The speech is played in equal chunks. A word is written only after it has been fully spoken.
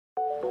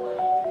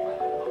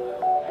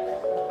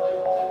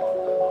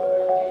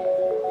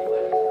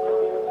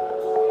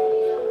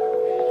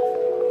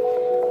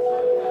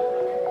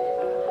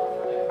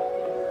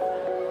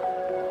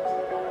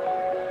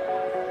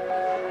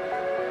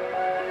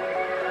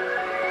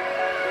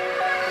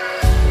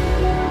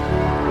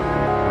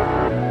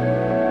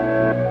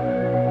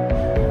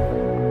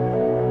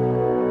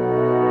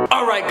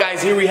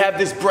guys, here we have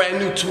this brand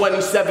new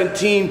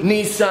 2017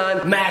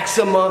 Nissan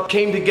Maxima.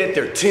 Came to get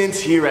their tints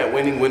here at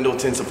Winning Window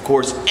Tints, of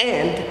course,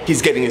 and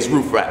he's getting his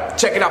roof wrapped.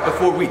 Check it out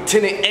before we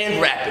tint it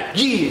and wrap it.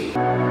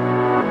 Yeah!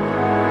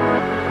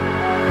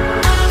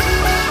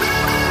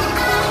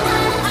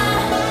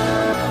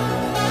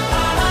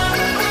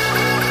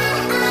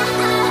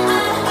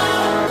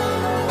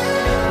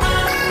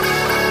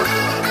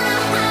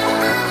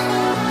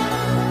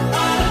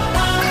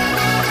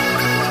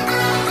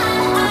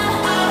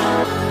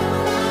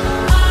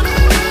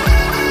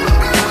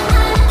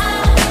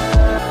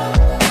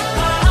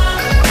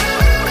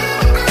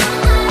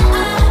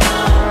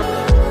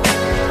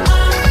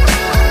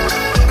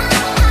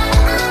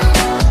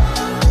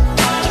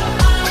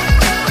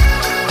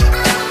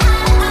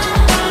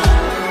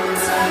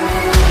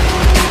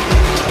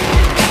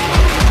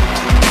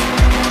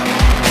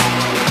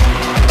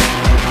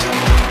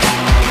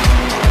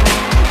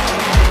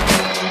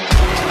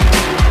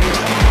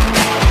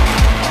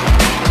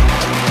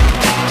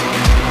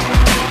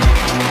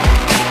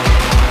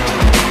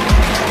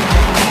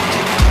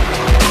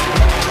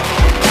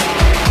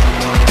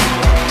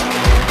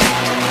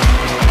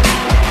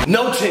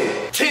 No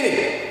tint,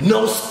 tinted,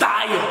 no style.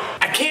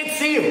 I can't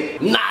see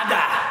him,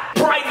 nada.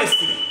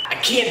 Privacy, I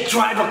can't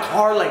drive a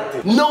car like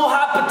this. No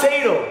hot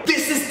potato,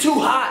 this is too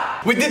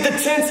hot. We did the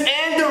tints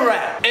and the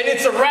wrap, and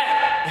it's a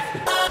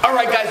wrap.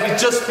 Alright guys, we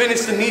just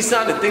finished the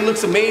Nissan. The thing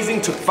looks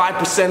amazing, took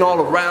 5% all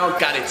around.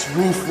 Got its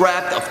roof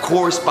wrapped, of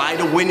course, by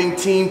the winning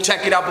team.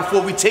 Check it out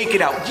before we take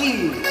it out.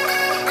 Yeah.